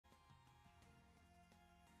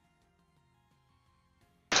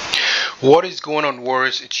What is going on,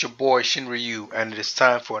 Warriors? It's your boy Shinryu, and it is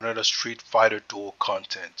time for another Street Fighter Duel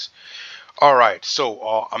content. Alright,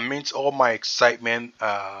 so amidst all my excitement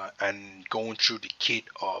and going through the kit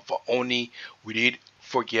of Oni, we did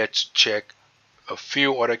forget to check a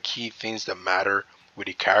few other key things that matter with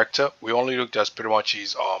the character. We only looked at pretty much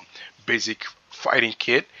his basic fighting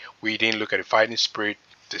kit. We didn't look at the fighting spirit,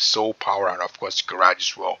 the soul power, and of course the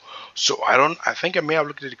garage as well. So I think I may have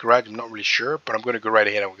looked at the garage. I'm not really sure, but I'm going to go right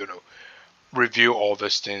ahead and we're going to review all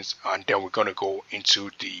these things, and then we're going to go into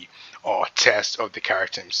the test of the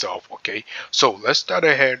character himself. Okay, so let's start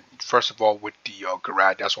ahead first of all with the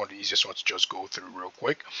garage. That's one of the easiest ones to just go through real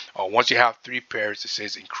quick. Once you have three pairs, it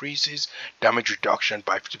says increases damage reduction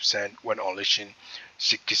by 50% when unleashing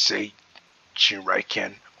Shikisei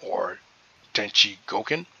Shinraiken or Tenchi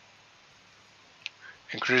Goken.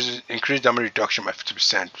 Increase damage reduction by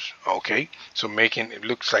 50%. Okay, so making it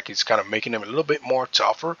looks like it's kind of making them a little bit more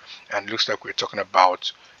tougher, and it looks like we're talking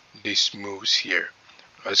about these moves here.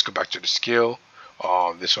 Let's go back to the skill.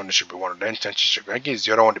 This one should be one of them. Tension is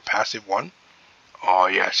the other one, the passive one. Oh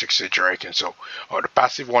yeah, 6 Draken. So the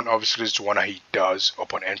passive one obviously is the one that he does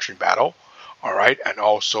upon entering battle. All right, and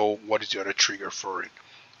also what is the other trigger for it?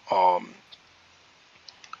 Um,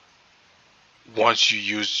 Once you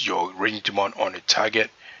use your ring demon on a target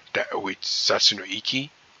that with Sasuno Iki,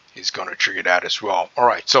 is gonna trigger that as well. All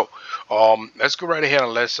right, so let's go right ahead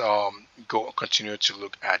and let's go continue to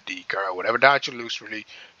look at the card. Whatever that actually looks really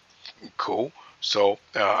cool. So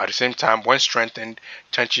at the same time, when strengthened,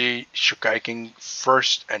 Tenchi Shokaiken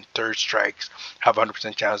first and third strikes have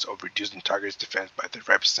 100% chance of reducing target's defense by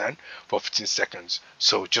 35% for 15 seconds.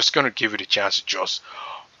 So just gonna give you the chance to just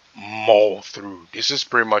maul through. This is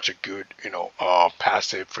pretty much a good,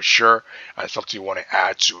 passive for sure, and something you want to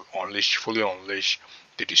add to fully unleash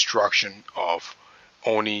the destruction of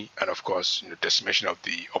Oni, and of course, decimation of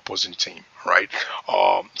the opposing team. Right.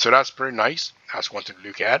 So that's pretty nice. That's one thing to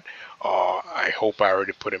look at. I hope I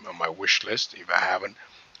already put him on my wish list. If I haven't,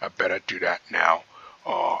 I better do that now.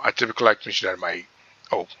 I typically like to mention that my.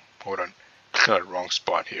 Oh, hold on. Wrong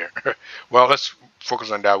spot here. Well, let's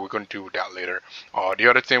focus on that. We're going to do that later. The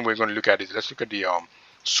other thing we're going to look at is let's look at the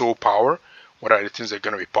soul power. What are the things that are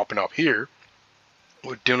going to be popping up here?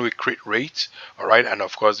 We're dealing with crit rate, all right, and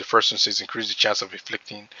of course the first one says increase the chance of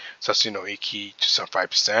inflicting Sasuno Iki to some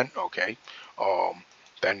 5%. Okay, um,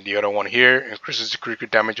 then the other one here increases the critical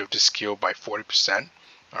damage of the skill by 40%.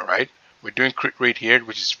 All right, we're doing crit rate here,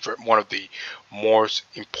 which is one of the most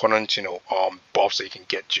important, buffs that you can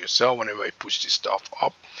get to yourself whenever you push this stuff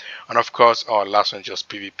up. And of course, our last one just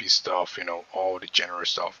PvP stuff, all the general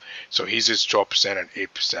stuff. So his is 12% and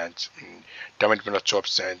 8%. Damage bonus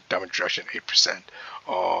 12%, damage reduction 8%.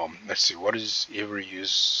 Let's see, what is every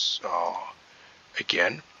use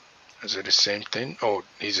again? Is it the same thing? Oh,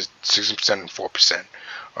 he's at 16% and 4%.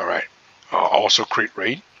 All right. Also crit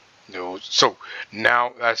rate. No, so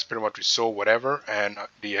now that's pretty much we saw whatever, and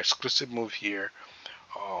the exclusive move here.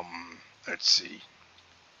 Let's see.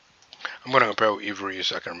 I'm gonna compare with Ivory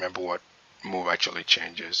so I can remember what move actually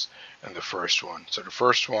changes in the first one. So the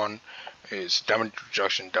first one is damage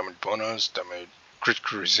reduction, damage bonus, damage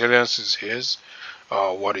critical resilience is his.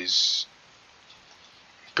 What is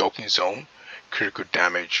Goken's own? Critical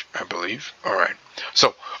damage, I believe. All right.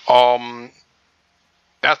 So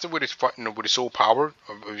that's with his with his soul power.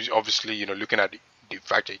 Obviously, looking at the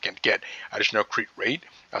fact that you can get additional crit rate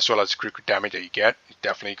as well as critical damage that you get,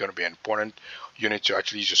 definitely going to be an important unit to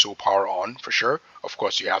actually use your soul power on for sure. Of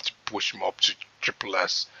course, you have to push him up to triple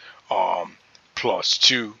S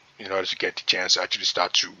 +2 in order to get the chance to actually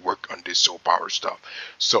start to work on this soul power stuff.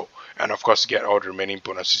 So, and of course, to get all the remaining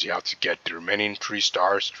bonuses, you have to get the remaining 3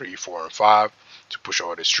 stars, 3, 4, and 5 to push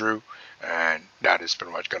all this through, and that is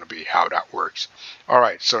pretty much going to be how that works. All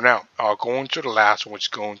right, so now going to the last one, which is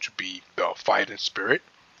going to be the fighting spirit.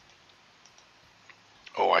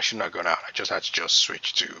 Oh, I should not go out. I just had to just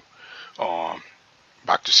switch to um,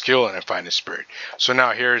 back to skill and then find the spirit. So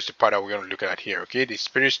now here's the part that we're going to look at here. Okay, the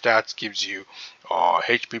spirit stats gives you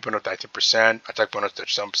HP bonus 19%, attack bonus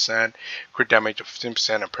 37%, crit damage of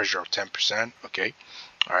 15%, and pressure of 10%. Okay,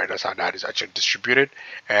 all right, that's how that is actually distributed.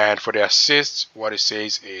 And for the assists, what it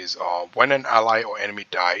says is when an ally or enemy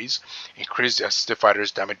dies, increase the assisted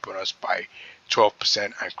fighter's damage bonus by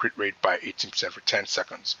 12% and crit rate by 18% for 10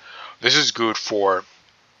 seconds. This is good for,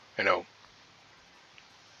 you know,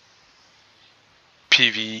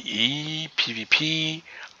 PvE, PvP,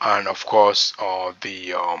 and of course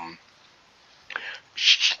the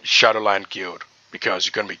Shadowland Guild, because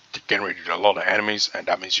you're going to be getting rid of a lot of enemies, and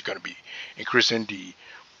that means you're going to be increasing the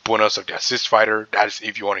bonus of the assist fighter. That is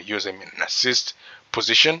if you want to use him in an assist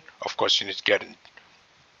position. Of course, you need to get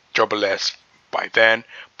jobless by then.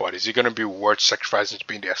 But is it going to be worth sacrificing to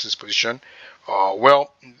be in the SS position?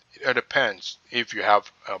 Well, it depends if you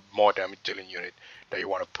have a more damage dealing unit that you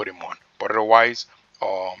want to put him on. But otherwise,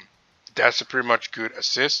 um, that's a pretty much good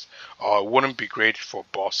assist. It wouldn't be great for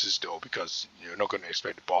bosses though, because you're not going to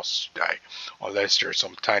expect the boss to die unless there's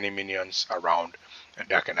some tiny minions around, and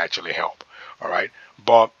that can actually help. All right,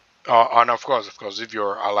 but and of course, if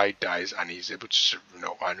your ally dies and he's able to,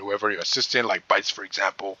 and whoever you're assisting, like Bites for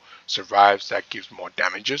example, survives, that gives more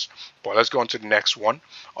damages. But let's go on to the next one.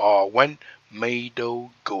 When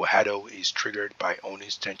Meido Gohado is triggered by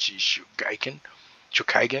Oni's Tenchi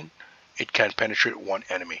Shukaigen, it can penetrate one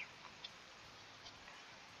enemy.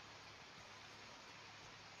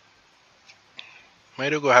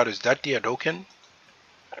 Meido Gohado, is that the Adoken?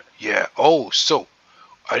 Yeah. Oh, so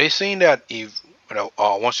are they saying that if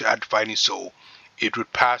once you add fighting soul, it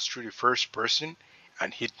would pass through the first person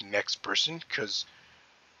and hit the next person? Because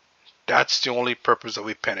that's the only purpose of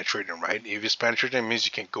it penetrating, right? If it's penetrating, it means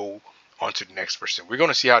you can go on to the next person. We're going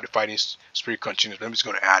to see how the fighting spirit continues. I'm just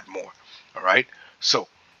going to add more. All right. So,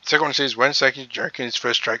 second one says when Psychic Jerkin's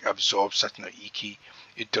first strike absorbs Satsuno Iki,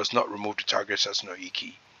 it does not remove the target Satsuno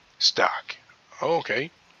Iki stack. Oh, okay.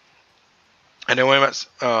 And then when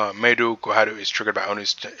Meido Koharu is triggered by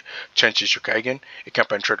Oni's Chenchi Shukaigen, it can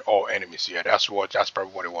penetrate all enemies. Yeah, that's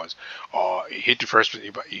probably what it was. It hit the first,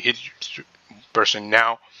 it hit the person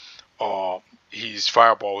now. His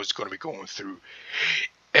fireball is going to be going through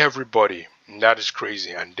everybody. And that is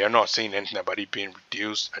crazy, and they're not saying anything about it being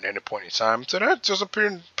reduced at any point in time. So that's just a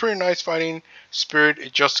pretty nice fighting spirit.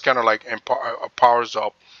 It just kind of like powers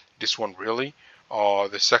up this one really.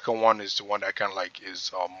 The second one is the one that kind of like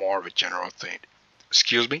is more of a general thing.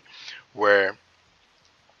 Excuse me, where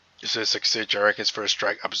it says succeed Jarakin's first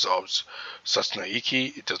strike absorbs Sasuno Iki.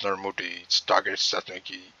 It does not remove the target Sasuno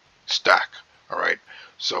Iki stack. Alright.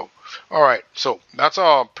 So that's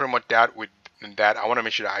all pretty much that with that. I want to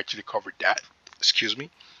make sure that I actually covered that. Excuse me.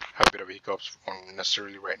 I have a bit of hiccups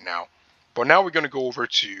unnecessarily right now. But now we're gonna go over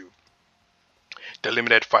to the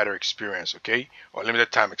limited fighter experience, okay, or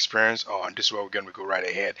limited time experience. And this is where we're going to go right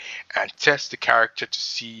ahead and test the character to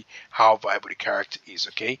see how viable the character is,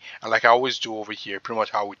 okay. And like I always do over here, pretty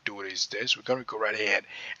much how we do it is this: we're going to go right ahead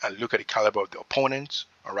and look at the caliber of the opponents,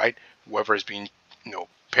 all right, whoever is being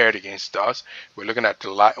paired against us. We're looking at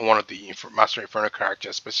one of the Master Inferno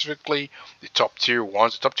characters, specifically the top tier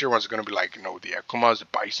ones. The top tier ones are going to be like the Akumas, the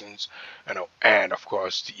Bisons, and of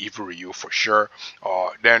course the Evil Ryu for sure.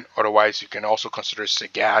 Then otherwise you can also consider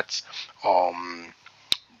Sagat's,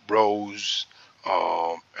 Rose,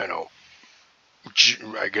 I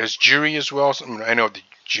guess Jiri as well. I know the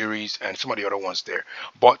Jiris and some of the other ones there.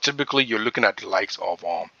 But typically you're looking at the likes of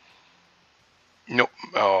you know,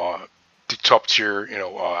 the top tier,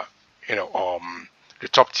 the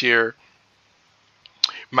top tier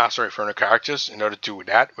Master Inferno characters. In order to do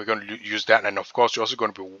that, we're going to use that, and of course, you're also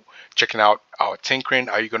going to be checking out our tinkering.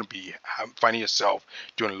 Are you going to be finding yourself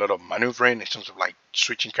doing a lot of maneuvering in terms of like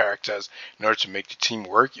switching characters in order to make the team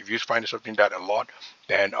work? If you find yourself doing that a lot,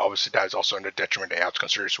 then obviously that is also under detriment that you have to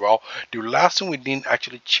consider as well. The last thing we didn't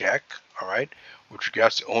actually check, all right, with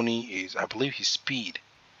regards to Oni is, I believe, his speed.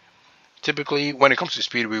 Typically, when it comes to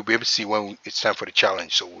speed, we'll be able to see when it's time for the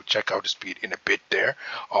challenge. So we'll check out the speed in a bit there.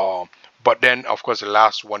 But then, of course, the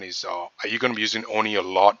last one is, are you going to be using Oni a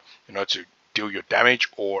lot to deal your damage,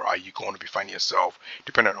 or are you going to be finding yourself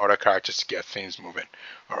depending on other characters to get things moving?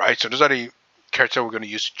 All right, so those are the character we're going to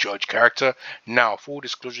use to judge character. Now, full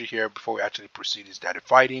disclosure here before we actually proceed is that the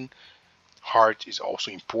fighting heart is also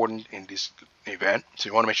important in this event, so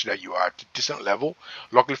you want to make sure that you are at a decent level.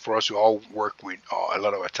 Luckily for us, we all work with a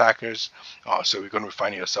lot of attackers, so we're going to be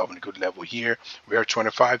finding yourself in a good level here. We are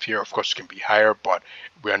 25 here. Of course, it can be higher, but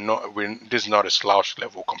we are not. This is not a slouch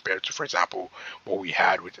level compared to, for example, what we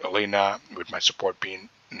had with Elena, with my support being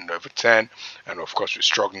level 10, and of course we're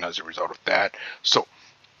struggling as a result of that. So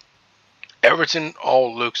everything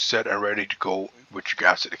all looks set and ready to go with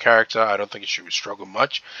regards to the character. I don't think it should struggle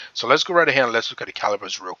much. So let's go right ahead and let's look at the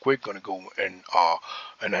calibers real quick. Going to go in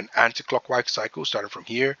an anti-clockwise cycle starting from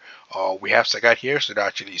here. We have Sagat here, so that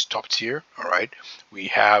actually is top tier. All right. We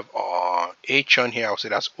have A-Chun here. I would say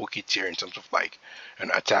that's okay tier in terms of like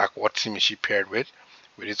an attack. What team is she paired with?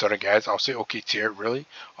 With these other guys, I'll say okay tier really.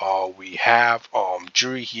 We have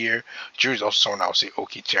Juri here. Juri is also someone I'll say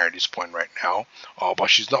okay tier at this point right now. But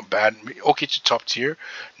she's not bad. Okay to top tier.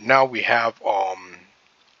 Now we have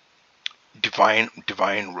Divine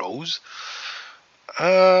Rose.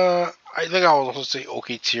 I think I will also say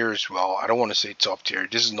okay tier as well. I don't want to say top tier.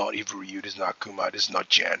 This is not Evil Ryu. This is not Kuma. This is not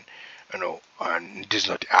Jen. and this is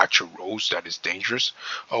not the actual rose that is dangerous.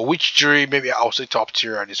 Which jury, maybe I'll say top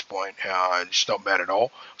tier at this point. It's not bad at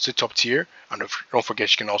all. I'll say top tier. And don't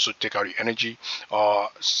forget, you can also take out your energy.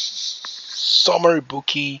 Summary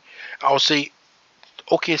bookie, I'll say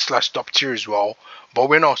okay slash top tier as well. But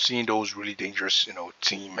we're not seeing those really dangerous,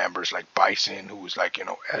 team members like Bison, who is like,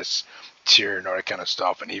 S tier and all that kind of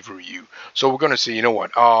stuff, and Avery U. So we're gonna say, you know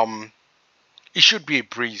what, it should be a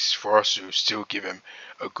breeze for us to still give him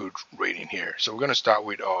a good rating here. So we're gonna start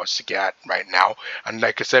with Sagat right now, and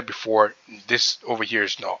like I said before, this over here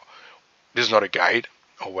is not this is not a guide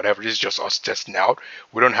or whatever. This is just us testing out.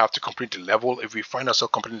 We don't have to complete the level. If we find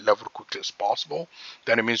ourselves completing the level as quickly as possible,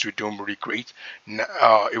 then it means we're doing really great.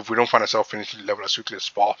 If we don't find ourselves finishing the level as quickly as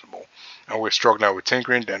possible and we're struggling with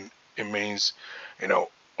tinkering, then it means,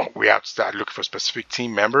 we have to start looking for specific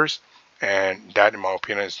team members, and that, in my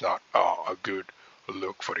opinion, is not a good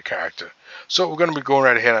look for the character. So we're going to be going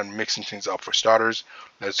right ahead and mixing things up for starters.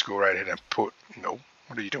 Let's go right ahead and put, no,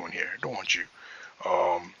 what are you doing here? I don't want you.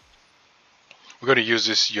 We're going to use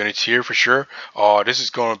this unit here for sure. This is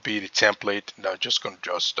going to be the template. Now, just going to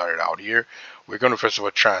just start it out here. We're going to first of all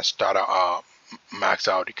try and start max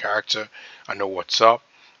out the character. I know what's up.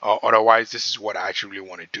 Otherwise, this is what I actually really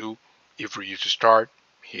want to do. If we use to start,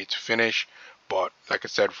 here to finish. But like I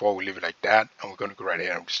said before, we leave it like that, and we're going to go right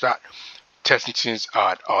ahead and start testing things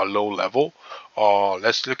at a low level.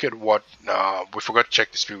 Let's look at what we forgot to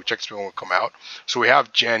check the speed. We check the speed when we come out. So we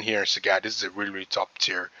have Jen here and Sagat. This is a really, really top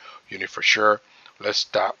tier unit for sure. Let's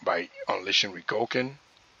start by unleashing Rigoken.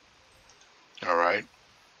 Alright.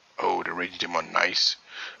 Oh, the Raging Demon, nice.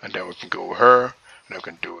 And then we can go with her. And then we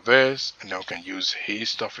can do this. And then we can use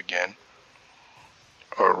his stuff again.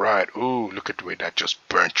 Alright. Ooh, look at the way that just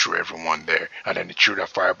burned through everyone there. And then he threw that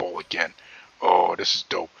fireball again. Oh, this is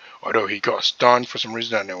dope. Although he got stunned for some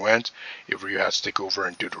reason and it went. Avery has to take over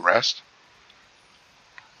and do the rest.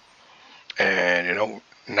 And,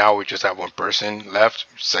 now we just have one person left.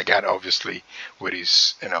 Sagat, obviously, with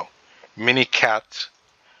his, mini cat,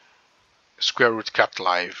 square root cat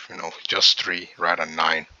life, just 3 rather than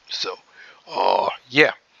 9. So,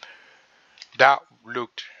 yeah, that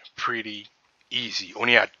looked pretty easy.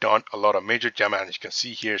 Only had done a lot of major damage, and as you can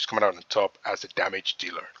see here, it's coming out on the top as a damage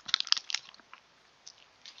dealer.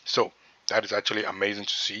 So, that is actually amazing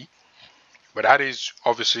to see. But that is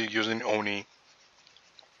obviously using Oni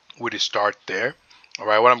with a start there.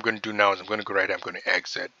 Alright, what I'm going to do now is I'm going to go right ahead, I'm going to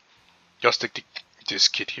exit. Just take this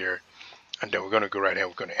kit here, and then we're going to go right ahead,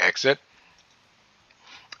 we're going to exit.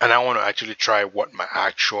 And I want to actually try what my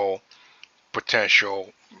actual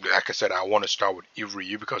potential, like I said, I want to start with Avery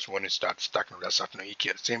U because we want to start stacking with that Satano Iki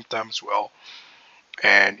at the same time as well.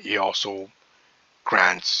 And he also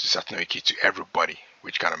grants Satano Iki to everybody,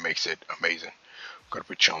 which kind of makes it amazing. I'm going to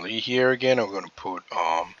put Chun-Li here again, I'm going to put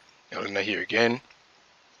Elena here again.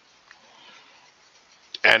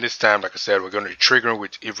 And this time, like I said, we're going to be triggering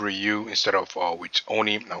with Avery U instead of with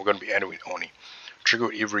Oni. Now we're going to be ending with Oni. Trigger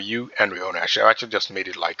with Avery U and with Oni. Actually, I actually just made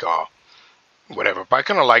it like whatever. But I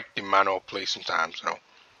kind of like the manual play sometimes,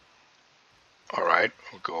 Alright,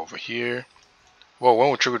 we'll go over here. Well,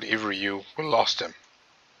 when we triggered Avery U, we lost him.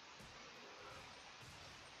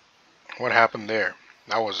 What happened there?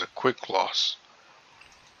 That was a quick loss.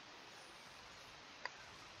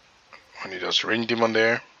 When he does Ring Demon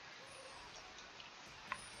there.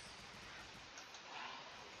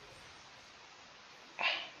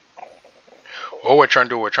 What we're trying to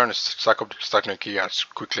do, we're trying to stack up the stacking key as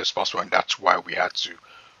quickly as possible, and that's why we had to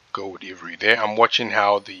go with Avery there. I'm watching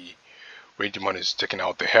how the Ring Demon is taking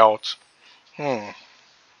out the health. Well,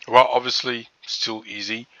 obviously, still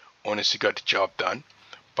easy. Honestly, got the job done.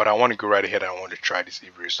 But I want to go right ahead and I want to try this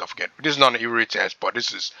Avery stuff again. This is not an Avery test, but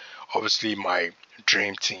this is obviously my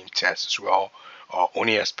dream team test as well.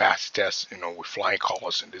 Only has passed the test, with flying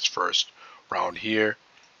colors in this first round here.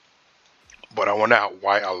 But I wonder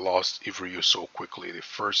why I lost Avery so quickly.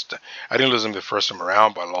 I didn't lose him the first time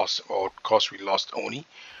around, but I lost. Well, of course, we lost Oni.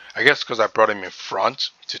 I guess because I brought him in front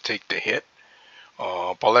to take the hit.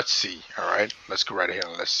 But let's see. All right, let's go right ahead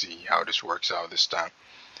and let's see how this works out this time.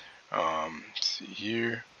 See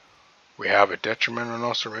here, we have a detriment on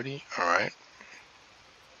us already. All right.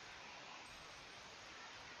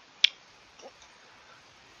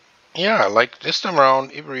 Yeah, like this time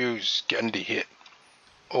around, Avery is getting the hit.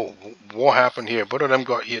 Oh, what happened here? Both of them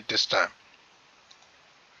got hit this time.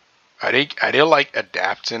 Are they like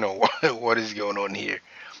adapting or what is going on here?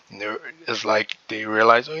 It's like they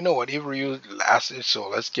realize, oh, you know what, Avery lasted, so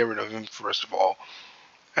let's get rid of him first of all.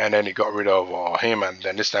 And then they got rid of him, and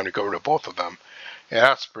then this time they got rid of both of them. Yeah,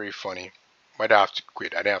 that's pretty funny. Might have to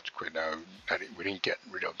quit. I didn't have to quit. No, we didn't get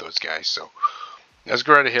rid of those guys, so Let's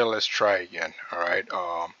go right ahead. Let's try again. All right.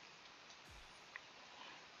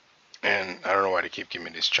 And I don't know why they keep giving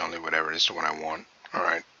me this Chun-Li, whatever. This is what I want. All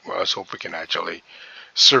right. Well, let's hope we can actually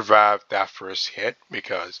survive that first hit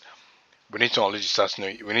because we need to unleash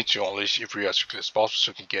assassinate. We need to unleash every as quickly as possible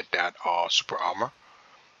so we can get that super armor.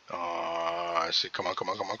 Let's see. Come on, come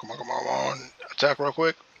on, come on, come on, come on. Attack real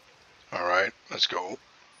quick. All right. Let's go.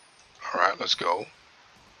 All right. Let's go.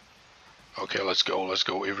 Okay. Let's go. Let's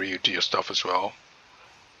go. Avery, you do your stuff as well.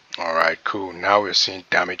 All right. Cool. Now we're seeing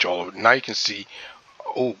damage all over. Now you can see.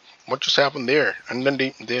 Oh, what just happened there? And then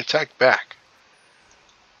they attacked back.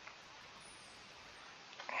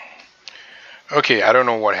 Okay, I don't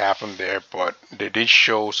know what happened there, but they did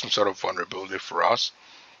show some sort of vulnerability for us.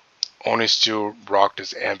 Oni still rocked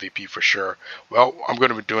as MVP for sure. Well, I'm going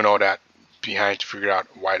to be doing all that behind to figure out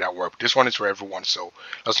why that worked. This one is for everyone, so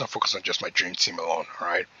let's not focus on just my dream team alone,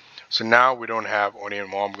 alright? So now we don't have Oni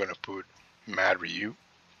anymore. I'm going to put Mad Ryu.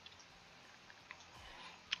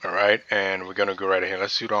 Alright, and we're going to go right ahead.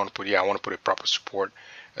 Let's see what I want to put. Yeah, I want to put a proper support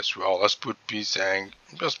as well. Let's put Bizang.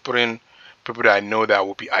 Just put in people that I know that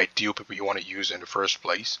will be ideal, people you want to use in the first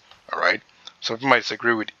place. Alright, some people might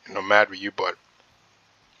disagree with Mad Ryu, but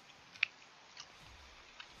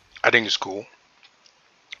I think it's cool.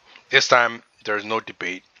 This time, there's no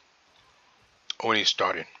debate. Only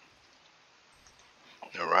starting.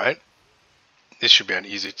 Alright. This should be an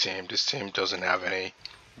easy team. This team doesn't have any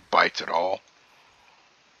bites at all.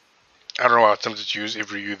 I don't know why I attempted to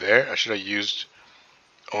use Ryu there. I should have used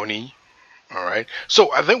Oni. Alright.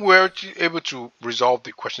 So I think we're able to resolve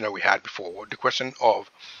the question that we had before. The question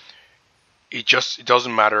of it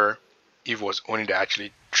doesn't matter if it was Oni that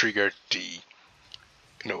actually triggered the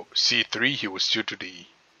C3, he was still to the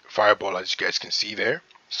fireball as you guys can see there.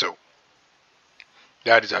 So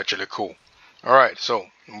that is actually cool. Alright, so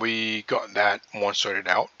we got that one sorted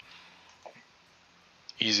out.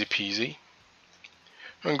 Easy peasy.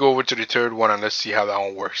 I'm going to go over to the third one and let's see how that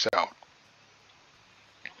one works out.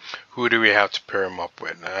 Who do we have to pair him up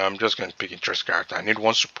with? I'm just going to pick interest character. I need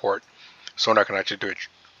one support, someone that can actually do a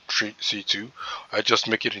C2. I just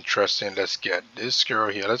make it interesting. Let's get this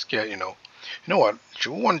girl here. Let's get, you know what?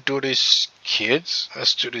 Do we want to do these kids?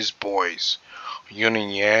 Let's do these boys. Yin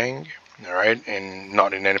and Yang. Alright, and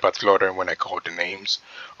not in any particular order when I call the names,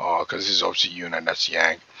 because this is obviously Yun and that's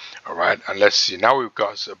Yang. Alright, and let's see. Now we've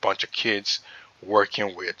got a bunch of kids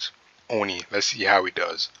working with Oni. Let's see how he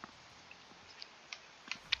does.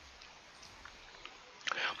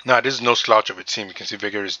 Now, this is no slouch of a team. You can see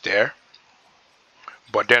Vigor is there.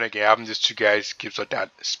 But then again, having these two guys gives us that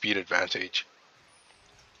speed advantage.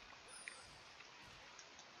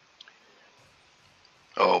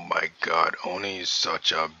 Oh my god, Oni is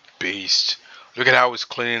such a beast. Look at how he's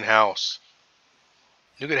cleaning house.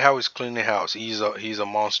 Look at how he's cleaning house. He's a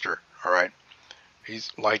monster. Alright. He's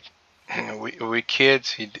like we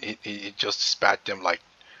kids, he just spat them like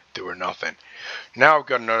they were nothing. Now we've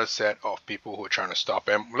got another set of people who are trying to stop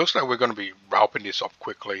him. Looks like we're gonna be wrapping this up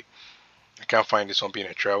quickly. I can't find this one being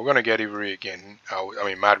a trail. We're gonna get Avery again. I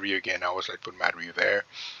mean Mad Ryu again. I always like to put Mad Ryu there.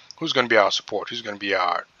 Who's gonna be our support? Who's gonna be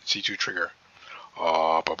our C2 trigger?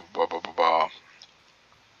 You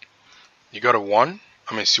got a 1?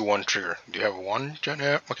 I mean C1 trigger. Do you have a 1, Jen?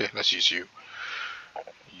 Yeah. Okay, let's use you.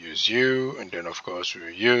 Use you, and then of course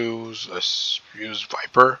let's use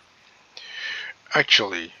Viper.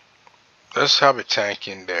 Actually, let's have a tank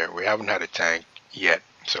in there. We haven't had a tank yet,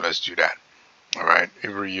 so let's do that. Alright,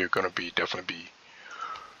 Avery, you're gonna be definitely be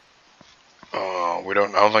I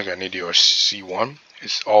don't think I need your C1.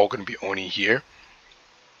 It's all gonna be Oni here.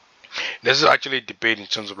 This is actually a debate in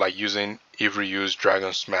terms of like using Avery's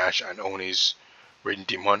Dragon Smash and Oni's Raging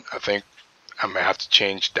Demon. I think I might have to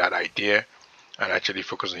change that idea and actually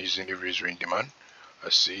focus on using Avery's Raging Demon.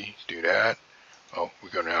 Let's see, do that. Oh, we're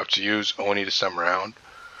gonna have to use Oni this time around.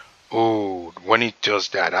 Oh, when he does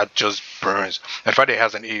that, that just burns. In fact, it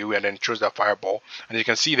has an AoE and then throws that fireball. And you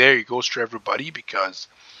can see there, he goes through everybody because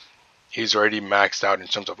he's already maxed out in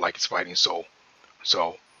terms of like his fighting soul.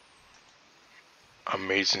 So,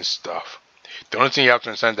 amazing stuff. The only thing you have to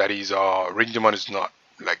understand that his Raging Demon is not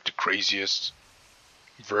like the craziest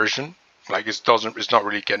version. Like it's not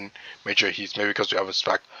really getting major hits. Maybe because we have a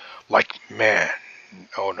spec. Like man,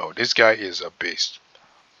 oh no, this guy is a beast.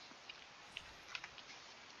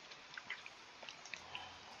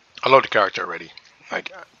 I love the character already.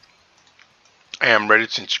 Like I am ready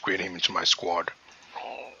to integrate him into my squad.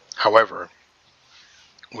 However,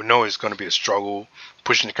 we know it's going to be a struggle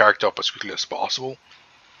pushing the character up as quickly as possible.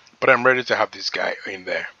 But I'm ready to have this guy in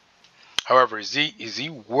there. However, is he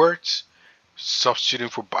worth substituting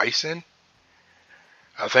for Bison?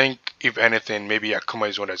 I think if anything, maybe Akuma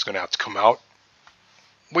is one that's going to have to come out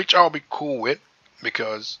which I'll be cool with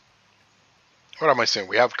because what am I saying?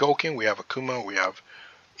 We have Goken, we have Akuma, we have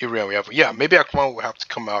Irian, we have maybe Akuma will have to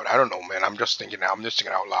come out. I don't know, man. I'm just thinking out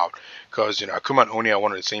loud because Akuma and Oni are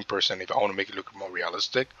one of the same person. If I want to make it look more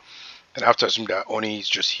realistic, then I have to assume that Oni is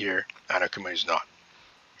just here and Akuma is not.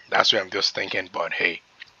 That's what I'm just thinking. But hey,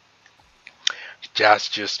 that's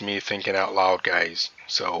just me thinking out loud, guys.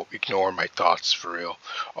 So ignore my thoughts for real.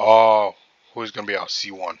 Oh, who's gonna be our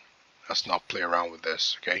C1? Let's not play around with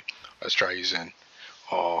this. Okay, let's try using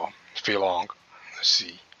Feilong. Let's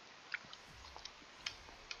see.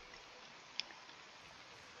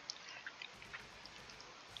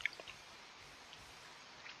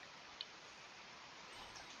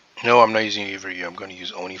 No, I'm not using Avery. I'm going to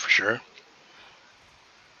use Oni for sure.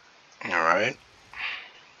 Alright.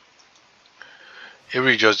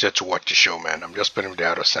 Avery just there to watch the show, man. I'm just putting him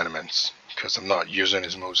out of sentiments because I'm not using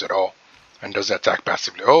his moves at all. And does attack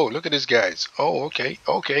passively. Oh, look at these guys. Oh, okay,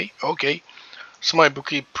 okay, okay. Somebody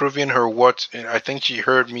keep proving her what. And I think she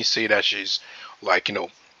heard me say that she's like,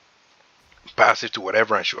 passive to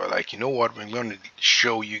whatever. And she was like, you know what? I'm going to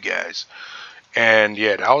show you guys. And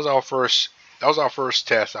yeah, that was our first. That was our first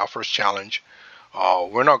test, our first challenge.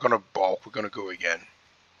 We're not gonna bulk. We're gonna go again.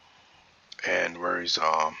 And where is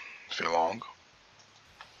Feilong?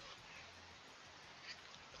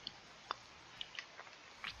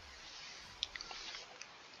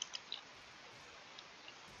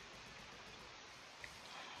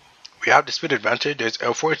 We have the speed advantage. There's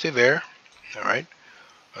L40 there. All right,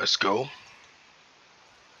 let's go.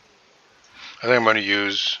 I think I'm gonna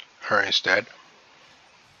use her instead.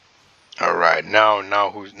 All right,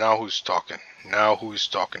 now who's talking? Now who's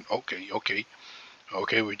talking? Okay, okay,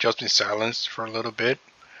 okay. We've just been silenced for a little bit,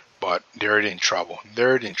 but they're in trouble.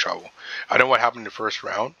 They're in trouble. I don't know what happened in the first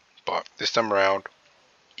round, but this time around,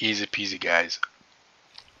 easy peasy, guys.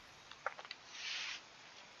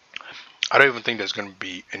 I don't even think there's going to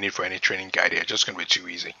be a need for any training guide here. It's just going to be too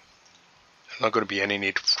easy. There's not going to be any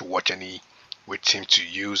need to watch any which team to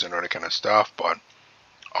use and all that kind of stuff, but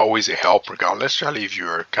always a help regardless, especially if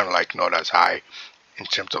you're kind of like not as high in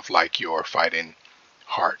terms of like your fighting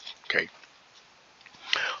heart. Okay.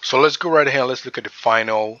 So let's go right ahead. Let's look at the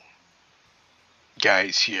final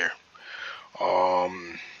guys here.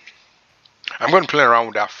 Um, I'm going to play around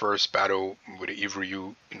with that first battle with the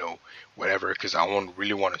Ivry, whatever, because I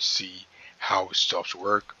really want to see how stuffs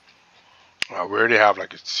work. We already have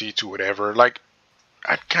like a C2, whatever. Like,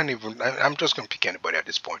 I can't even. I'm just gonna pick anybody at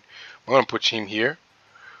this point. I'm gonna put him here.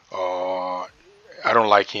 I don't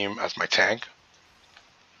like him as my tank.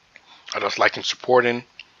 I just like him supporting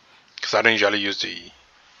because I don't usually use the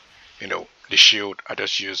shield. I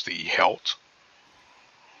just use the health.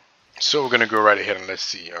 So we're gonna go right ahead and let's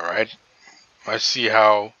see. All right, let's see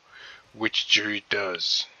how which jury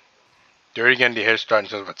does. They're already getting the head start in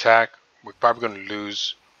terms of attack. We're probably gonna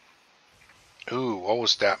lose. Ooh, what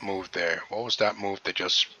was that move there? What was that move that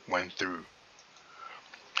just went through?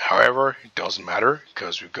 However, it doesn't matter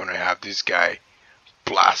because we're gonna have this guy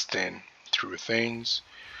blasting through things.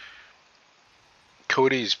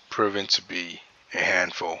 Cody is proven to be a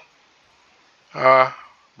handful. But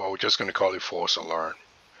we're just gonna call it false alarm.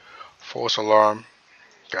 False alarm,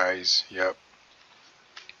 guys. Yep,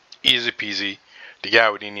 easy peasy. The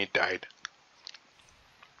guy we didn't need died,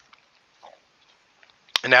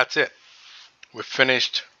 and that's it. We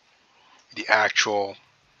finished the actual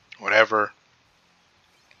whatever.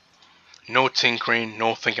 No tinkering,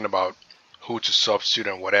 no thinking about who to substitute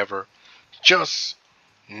and whatever. Just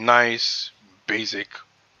nice, basic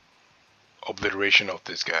obliteration of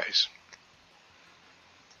these guys.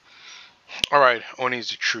 Alright, Oni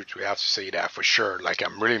is the truth. We have to say that for sure. Like,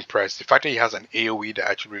 I'm really impressed. The fact that he has an AoE that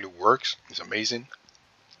actually really works is amazing.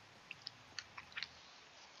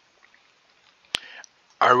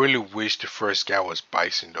 I really wish the first guy was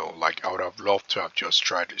Bison though. Like, I would have loved to have just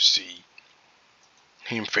tried to see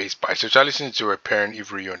him face Bison. So I listened to repairing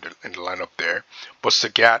Ivry in the lineup there. But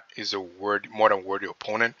Sagat is a more than worthy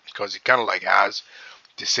opponent because he kind of like has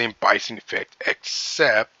the same Bison effect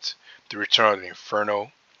except the Return of the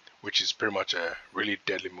Inferno, which is pretty much a really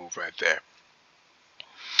deadly move right there.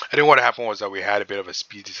 I think what happened was that we had a bit of a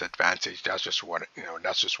speed disadvantage. That's just what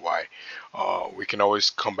That's just why we can always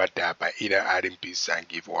combat that by either adding beast and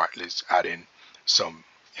give or at least adding some,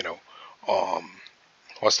 um,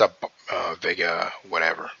 what's that Vega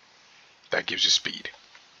whatever that gives you speed.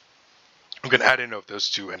 We can add in of those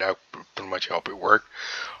two, and that pretty much help it work.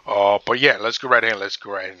 But yeah, let's go right ahead. Let's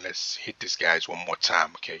go right and let's hit these guys one more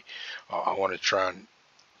time. Okay, I want to try and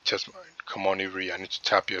just come on, Avery. I need to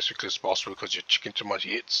tap you as quickly as possible because you're taking too much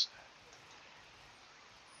hits.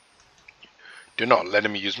 They're not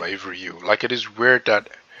letting me use my Evo U. Like, it is weird that,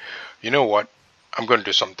 you know what? I'm going to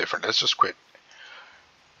do something different. Let's just quit.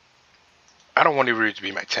 I don't want Evo U to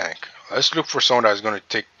be my tank. Let's look for someone that's going to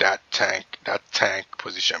take that tank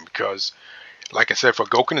position, because, like I said, for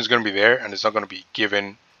Goken is going to be there, and it's not going to be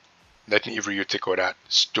given letting Evo U take all that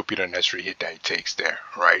stupid unnecessary hit that he takes there,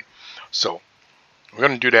 right? So we're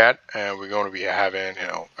going to do that, and we're going to be having,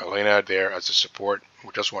 Elena there as a support. We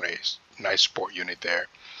just want a nice support unit there.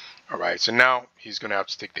 All right, so now he's going to have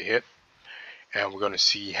to take the hit, and we're going to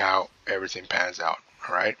see how everything pans out.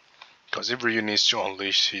 All right, because Evo U needs to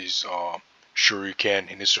unleash his Shuriken.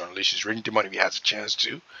 He needs to unleash his Raging Demon if he has a chance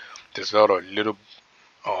to. There's a lot of little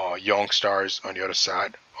young stars on the other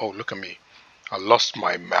side. Oh, look at me. I lost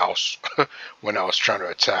my mouse when I was trying to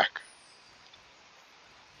attack.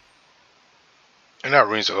 And that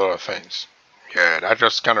ruins a lot of things. Yeah, that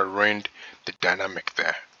just kind of ruined the dynamic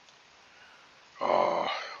there.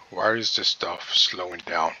 Why is this stuff slowing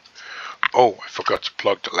down? Oh, I forgot to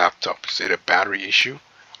plug the laptop. Is it a battery issue?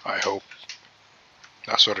 I hope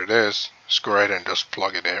that's what it is. Let's go ahead and just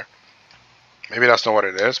plug it there. Maybe that's not what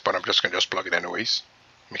it is, but I'm just going to just plug it anyways.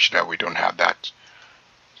 Make sure that we don't have that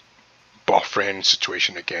buffering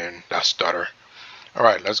situation again, that stutter.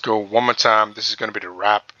 Alright, let's go one more time. This is going to be the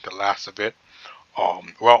wrap, the last of it.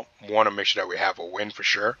 Well, we want to make sure that we have a win for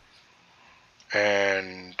sure.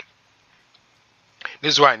 And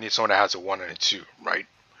this is why I need someone that has a 1 and a 2, right?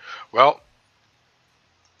 Well,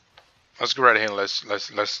 let's go right ahead and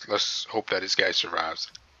let's hope that this guy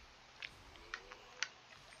survives.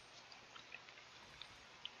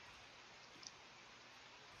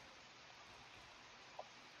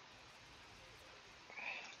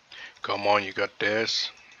 Come on, you got this.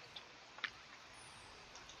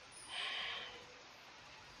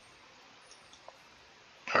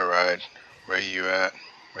 Alright, where you at?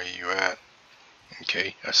 Where you at?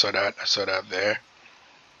 Okay, I saw that there.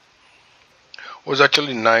 What's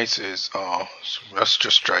actually nice is, so let's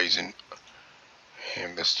just try using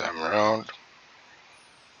him this time around.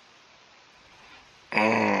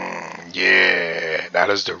 Yeah, that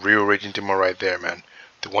is the real Raging Demon right there, man.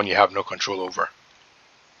 The one you have no control over.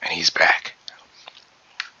 And he's back.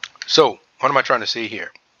 So, what am I trying to say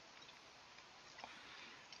here?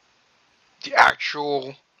 The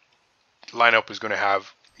actual lineup is going to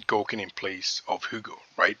have Goken in place of Hugo,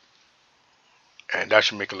 right? And that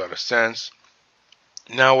should make a lot of sense.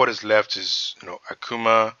 Now what is left is,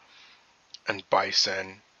 Akuma and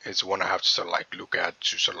Bison is one I have to sort of like look at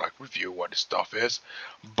to sort of like review what the stuff is.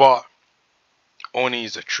 But Oni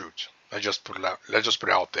is the truth. Let's just put it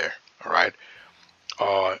out there. All right.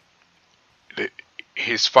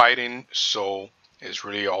 His fighting soul is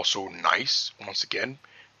really also nice. Once again,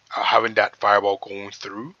 having that fireball going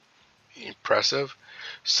through, impressive.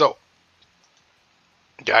 So,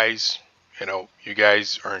 guys, you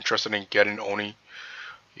guys are interested in getting Oni,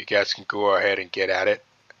 you guys can go ahead and get at it.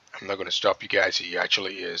 I'm not going to stop you guys. He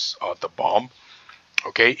actually is the bomb.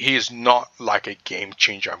 Okay, he is not like a game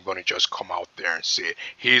changer. I'm going to just come out there and say it.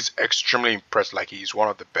 He's extremely impressed. Like, he's one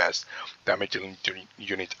of the best damage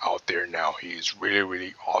units out there now. He is really,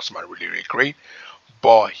 really awesome and really, really great.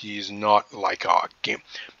 But he's not like a game.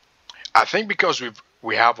 I think because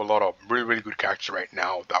we have a lot of really, really good characters right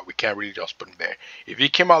now that we can't really just put him there. If he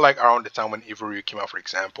came out like around the time when Evo came out, for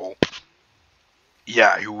example,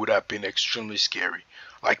 yeah, he would have been extremely scary.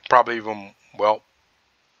 Like, probably even, well,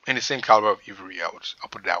 in the same caliber of Evo, I'll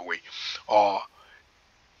put it that way.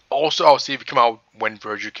 Also, I'll say if it came out when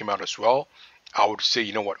Virgil came out as well, I would say,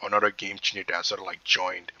 you know what, another game changer that sort of like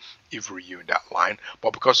joined Ivry in that line.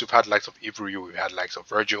 But because we've had likes of Ivry, we've had likes of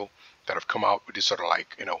Virgil that have come out with this sort of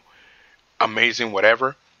like, amazing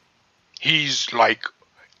whatever. He's like,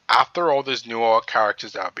 after all these newer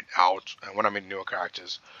characters that have been out, and when I mean newer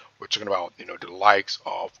characters, we're talking about, the likes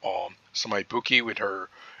of Samai Buki with her,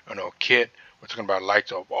 kit. We're talking about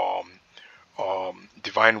likes of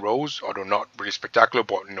Divine Rose, although not really spectacular,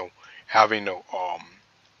 but having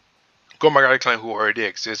Go Magali Clan, who already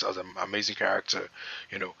exists as an amazing character,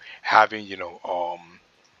 having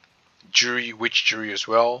Jury, Witch Jury as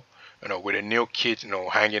well, with a new kid,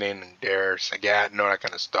 hanging in there, Sagat, and all that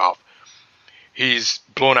kind of stuff. He's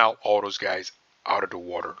blown out all those guys out of the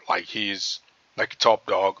water. Like, he's like a top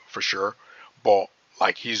dog for sure, but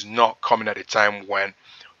like, he's not coming at a time when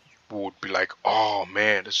would be like, oh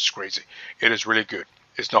man, this is crazy. It is really good.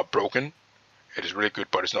 It's not broken. It is really good,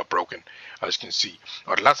 but it's not broken, as you can see.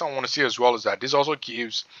 Now, the last thing I want to see as well is that this also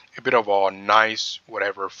gives a bit of a nice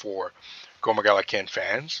whatever for Gomagala Ken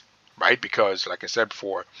fans, right? Because, like I said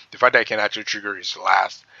before, the fact that he can actually trigger his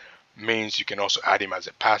last means you can also add him as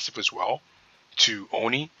a passive as well. to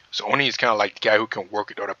Oni. So Oni is kind of like the guy who can work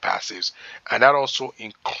with other passives, and that also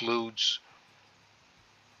includes,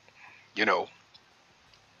 you know,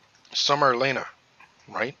 Summer Elena,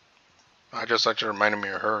 right? I just actually reminded me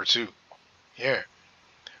of her too. Yeah.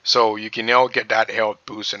 So you can now get that health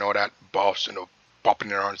boost and all that buffs,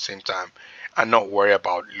 popping around at the same time, and not worry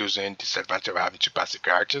about losing disadvantage of having two passive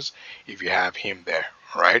characters if you have him there,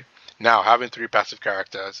 right? Now having three passive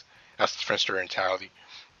characters, that's a different story entirely.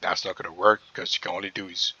 That's not going to work because you can only do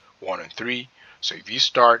is 1 and 3. So if you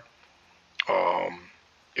start, um,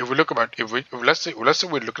 if we look about, if let's say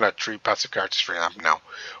we're looking at three passive characters for example. Now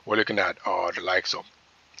we're looking at the likes of,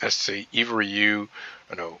 let's say, Eva Ryu,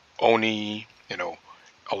 Oni,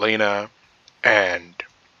 Elena, and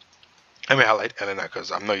I mean, I like Elena because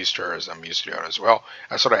I'm not used to her as I'm used to her as well.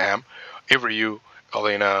 I sort of am. Eva Ryu,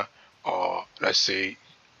 Elena, let's say,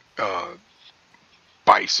 uh,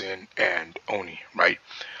 Bison, and Oni, right?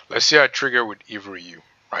 Let's say I trigger with Eva Ryu,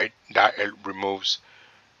 right? That it removes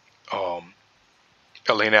um,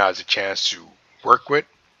 Elena has a chance to work with.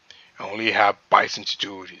 I only have Bison to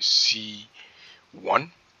do with his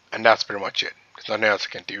C1, and that's pretty much it. There's nothing else I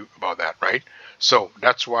can do about that, right? So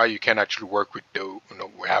that's why you can actually work with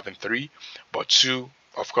we're having three, but two,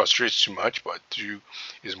 of course, three is too much, but two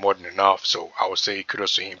is more than enough. So I would say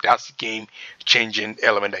kudos to him. That's the game changing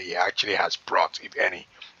element that he actually has brought, if any.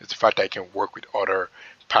 It's the fact that he can work with other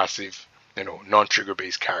passive, non-trigger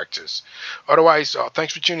based characters. Otherwise,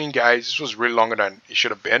 thanks for tuning in, guys. This was really longer than it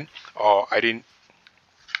should have been. I didn't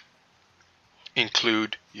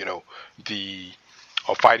include, the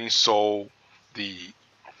Fighting Soul, the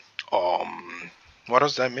what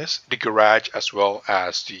else did I miss? The Garage, as well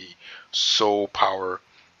as the Soul Power,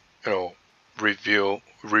 you know, review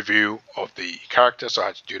of the character. So I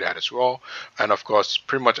had to do that as well, and of course,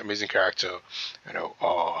 pretty much amazing character, you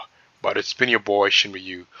know. But it's been your boy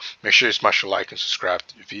Shinryu. Make sure you smash the like and subscribe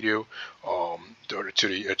to the video,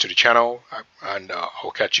 to the channel, and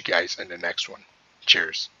I'll catch you guys in the next one.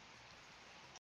 Cheers.